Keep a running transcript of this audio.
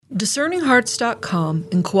DiscerningHearts.com,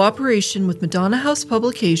 in cooperation with Madonna House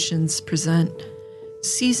Publications, present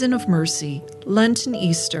Season of Mercy, Lent and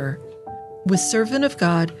Easter, with Servant of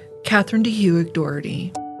God, Catherine DeHuig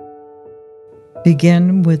Doherty.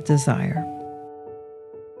 Begin with desire.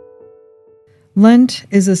 Lent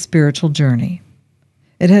is a spiritual journey.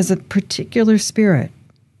 It has a particular spirit,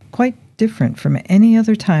 quite different from any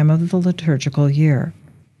other time of the liturgical year.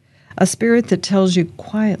 A spirit that tells you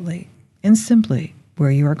quietly and simply where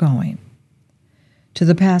you are going. To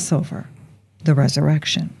the Passover, the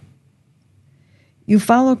resurrection. You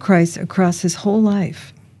follow Christ across his whole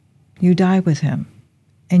life. You die with him,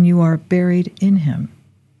 and you are buried in him,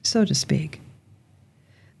 so to speak.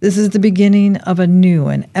 This is the beginning of a new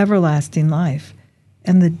and everlasting life,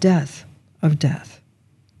 and the death of death.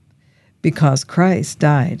 Because Christ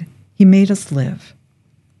died, he made us live.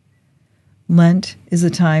 Lent is a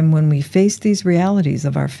time when we face these realities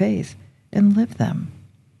of our faith and live them.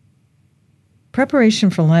 Preparation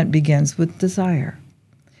for Lent begins with desire.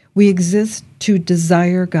 We exist to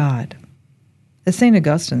desire God. As St.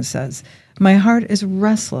 Augustine says, "My heart is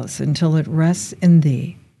restless until it rests in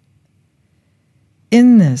thee."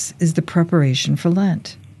 In this is the preparation for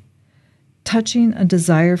Lent, touching a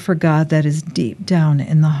desire for God that is deep down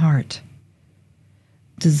in the heart.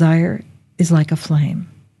 Desire is like a flame.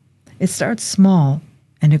 It starts small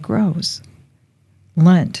and it grows.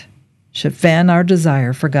 Lent should fan our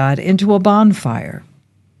desire for God into a bonfire.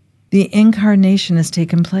 The incarnation has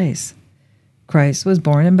taken place. Christ was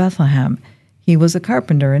born in Bethlehem. He was a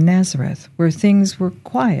carpenter in Nazareth, where things were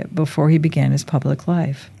quiet before he began his public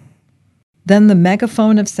life. Then the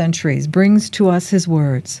megaphone of centuries brings to us his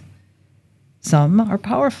words. Some are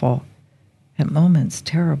powerful, at moments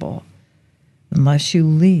terrible, unless you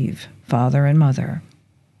leave father and mother.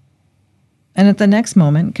 And at the next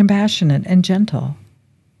moment, compassionate and gentle.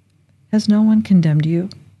 Has no one condemned you?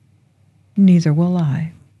 Neither will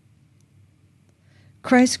I.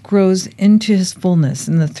 Christ grows into his fullness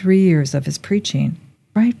in the 3 years of his preaching,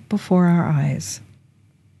 right before our eyes.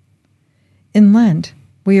 In Lent,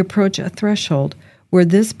 we approach a threshold where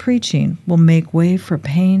this preaching will make way for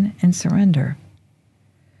pain and surrender.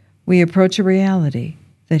 We approach a reality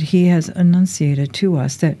that he has enunciated to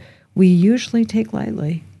us that we usually take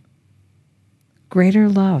lightly. Greater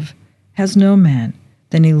love has no man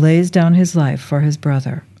than he lays down his life for his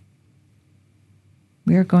brother.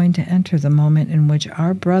 We are going to enter the moment in which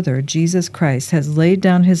our brother, Jesus Christ, has laid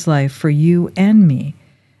down his life for you and me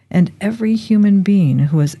and every human being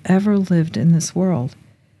who has ever lived in this world,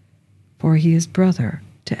 for he is brother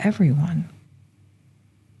to everyone.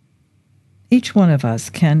 Each one of us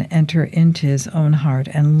can enter into his own heart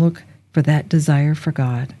and look for that desire for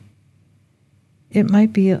God. It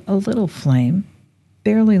might be a little flame,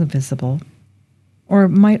 barely visible, or it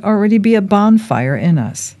might already be a bonfire in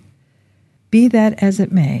us. Be that as it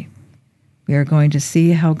may, we are going to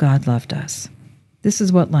see how God loved us. This is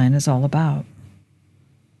what Lent is all about.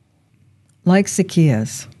 Like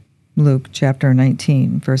Zacchaeus, Luke chapter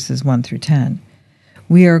 19, verses 1 through 10,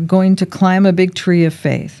 we are going to climb a big tree of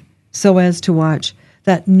faith so as to watch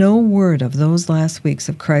that no word of those last weeks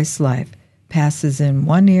of Christ's life passes in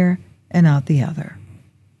one ear and out the other.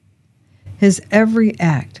 His every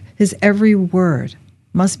act, his every word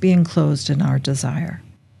must be enclosed in our desire.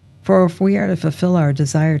 For if we are to fulfill our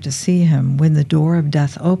desire to see him when the door of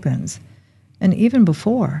death opens, and even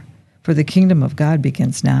before, for the kingdom of God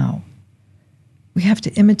begins now, we have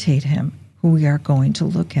to imitate him who we are going to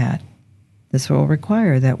look at. This will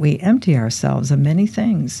require that we empty ourselves of many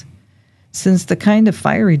things, since the kind of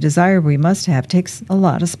fiery desire we must have takes a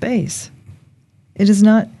lot of space. It is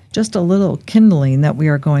not just a little kindling that we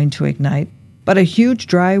are going to ignite, but a huge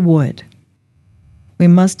dry wood. We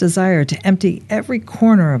must desire to empty every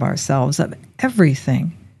corner of ourselves of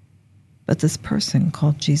everything but this person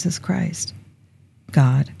called Jesus Christ,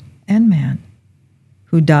 God and man,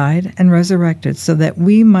 who died and resurrected so that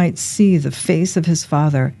we might see the face of his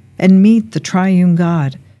Father and meet the triune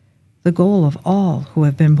God, the goal of all who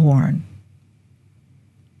have been born.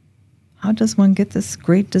 How does one get this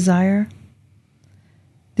great desire?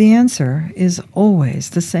 The answer is always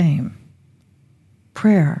the same: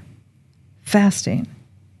 prayer, fasting,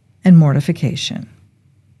 and mortification.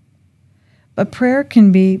 But prayer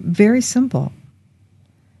can be very simple.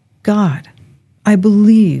 God, I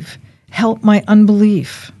believe. Help my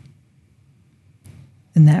unbelief.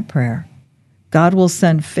 In that prayer, God will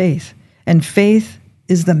send faith, and faith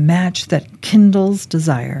is the match that kindles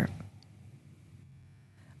desire.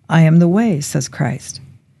 I am the way, says Christ.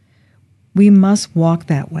 We must walk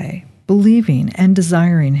that way, believing and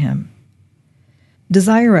desiring him.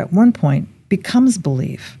 Desire at one point becomes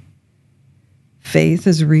belief. Faith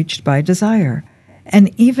is reached by desire,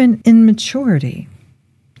 and even in maturity,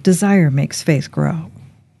 desire makes faith grow.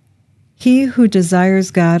 He who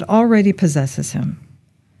desires God already possesses him.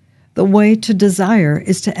 The way to desire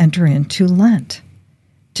is to enter into Lent,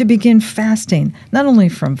 to begin fasting not only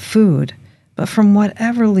from food, but from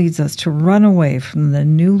whatever leads us to run away from the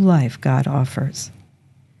new life God offers.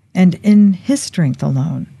 And in His strength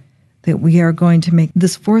alone, that we are going to make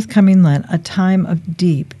this forthcoming Lent a time of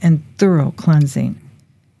deep and thorough cleansing,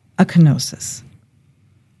 a kenosis.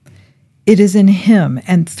 It is in Him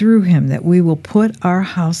and through Him that we will put our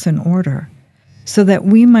house in order, so that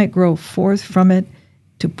we might grow forth from it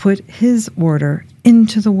to put His order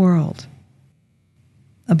into the world.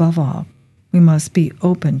 Above all, we must be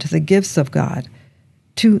open to the gifts of God,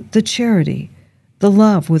 to the charity, the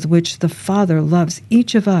love with which the Father loves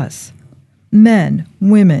each of us, men,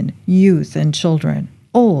 women, youth, and children,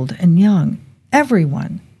 old and young,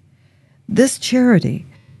 everyone. This charity,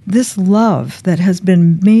 this love that has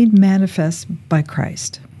been made manifest by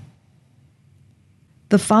Christ.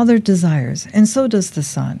 The Father desires, and so does the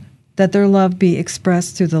Son, that their love be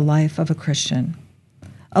expressed through the life of a Christian,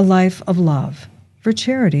 a life of love, for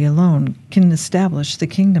charity alone can establish the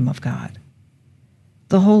kingdom of God.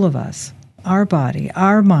 The whole of us, our body,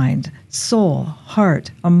 our mind, soul,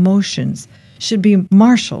 heart, emotions, should be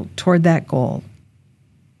marshaled toward that goal.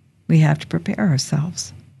 We have to prepare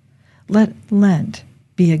ourselves. Let Lent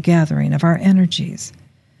be a gathering of our energies,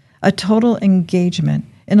 a total engagement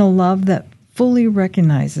in a love that fully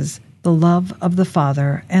recognizes the love of the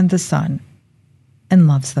Father and the Son and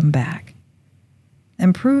loves them back,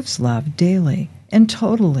 and proves love daily and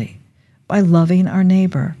totally by loving our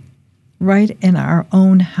neighbor right in our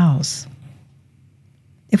own house.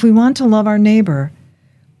 If we want to love our neighbor,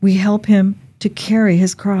 we help him to carry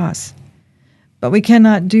his cross, but we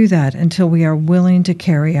cannot do that until we are willing to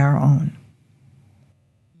carry our own.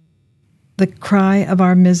 The cry of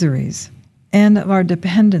our miseries and of our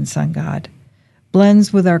dependence on God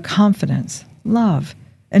blends with our confidence, love,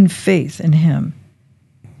 and faith in Him.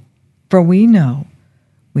 For we know,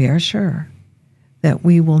 we are sure, that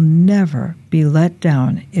we will never be let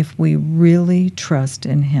down if we really trust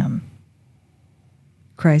in Him.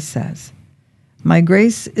 Christ says, "My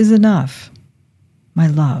grace is enough. My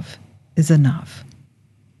love is enough."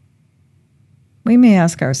 We may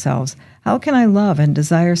ask ourselves, how can I love and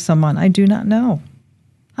desire someone I do not know?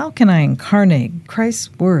 How can I incarnate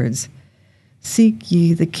Christ's words, "Seek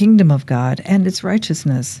ye the kingdom of God and its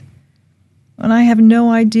righteousness," when I have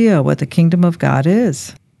no idea what the kingdom of God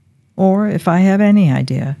is? Or if I have any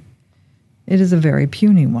idea, it is a very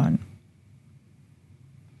puny one.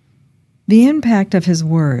 The impact of His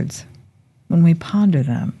words, when we ponder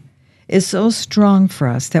them, is so strong for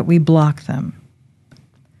us that we block them.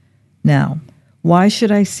 Now, why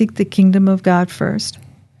should I seek the kingdom of God first?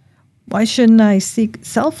 Why shouldn't I seek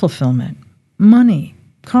self-fulfillment, money,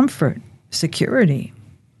 comfort, security?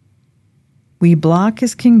 We block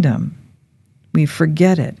His kingdom, we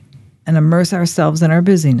forget it, and immerse ourselves in our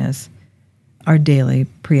busyness, our daily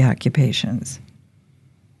preoccupations.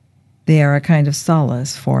 They are a kind of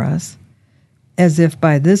solace for us, as if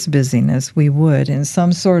by this busyness we would, in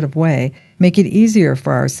some sort of way, make it easier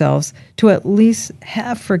for ourselves to at least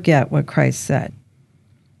half forget what Christ said.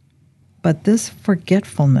 But this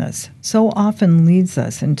forgetfulness so often leads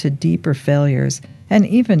us into deeper failures and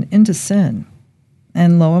even into sin.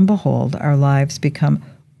 And lo and behold, our lives become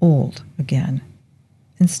old again,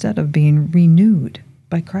 instead of being renewed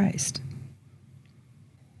by Christ.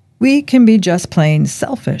 We can be just plain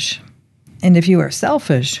selfish. And if you are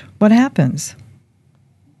selfish, what happens?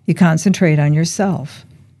 You concentrate on yourself,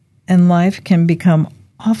 and life can become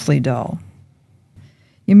awfully dull.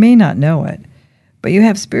 You may not know it, but you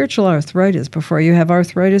have spiritual arthritis before you have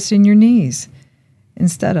arthritis in your knees,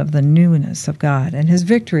 instead of the newness of God and His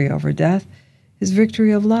victory over death, His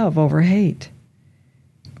victory of love over hate.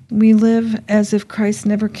 We live as if Christ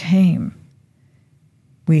never came.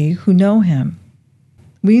 We who know Him,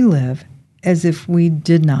 we live as if we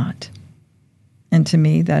did not. And to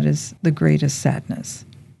me, that is the greatest sadness.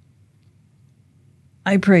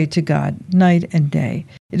 I pray to God night and day.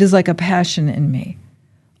 It is like a passion in me.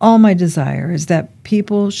 All my desire is that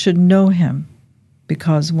people should know Him,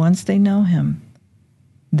 because once they know Him,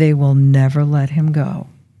 they will never let Him go.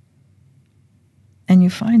 And you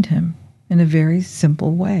find Him in a very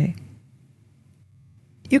simple way.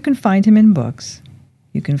 You can find Him in books.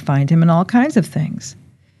 You can find Him in all kinds of things.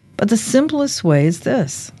 But the simplest way is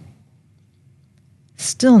this: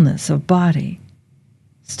 stillness of body,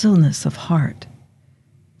 stillness of heart,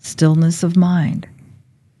 stillness of mind,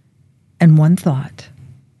 and one thought: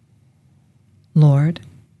 Lord,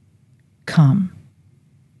 come,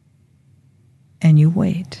 and you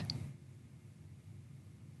wait.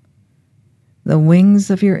 The wings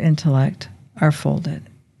of your intellect are folded.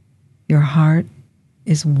 Your heart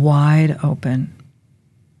is wide open.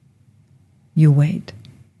 You wait.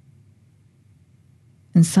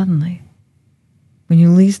 And suddenly, when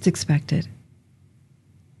you least expect it,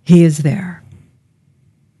 He is there.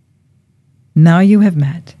 Now you have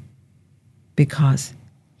met because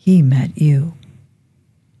He met you.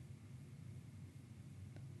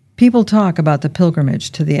 People talk about the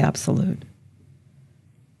pilgrimage to the Absolute.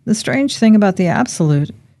 The strange thing about the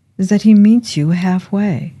Absolute is that He meets you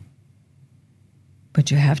halfway.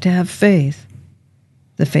 But you have to have faith,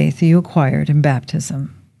 the faith you acquired in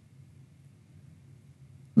baptism.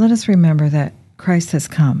 Let us remember that Christ has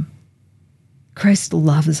come. Christ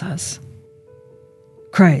loves us.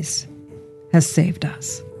 Christ has saved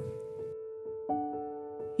us.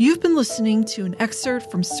 You've been listening to an excerpt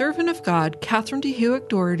from Servant of God, Catherine de Hewitt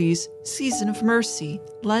Doherty's Season of Mercy,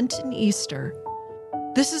 Lent and Easter.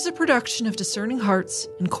 This is a production of Discerning Hearts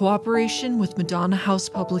in cooperation with Madonna House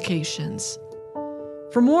Publications.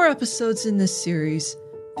 For more episodes in this series,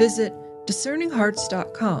 visit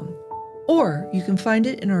discerninghearts.com, or you can find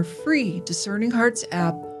it in our free Discerning Hearts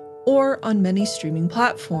app or on many streaming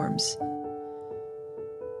platforms.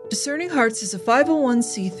 Discerning Hearts is a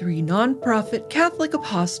 501c3 nonprofit Catholic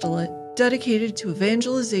apostolate dedicated to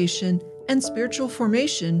evangelization and spiritual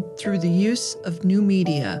formation through the use of new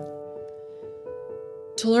media.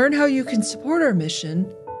 To learn how you can support our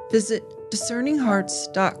mission, visit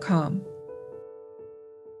discerninghearts.com.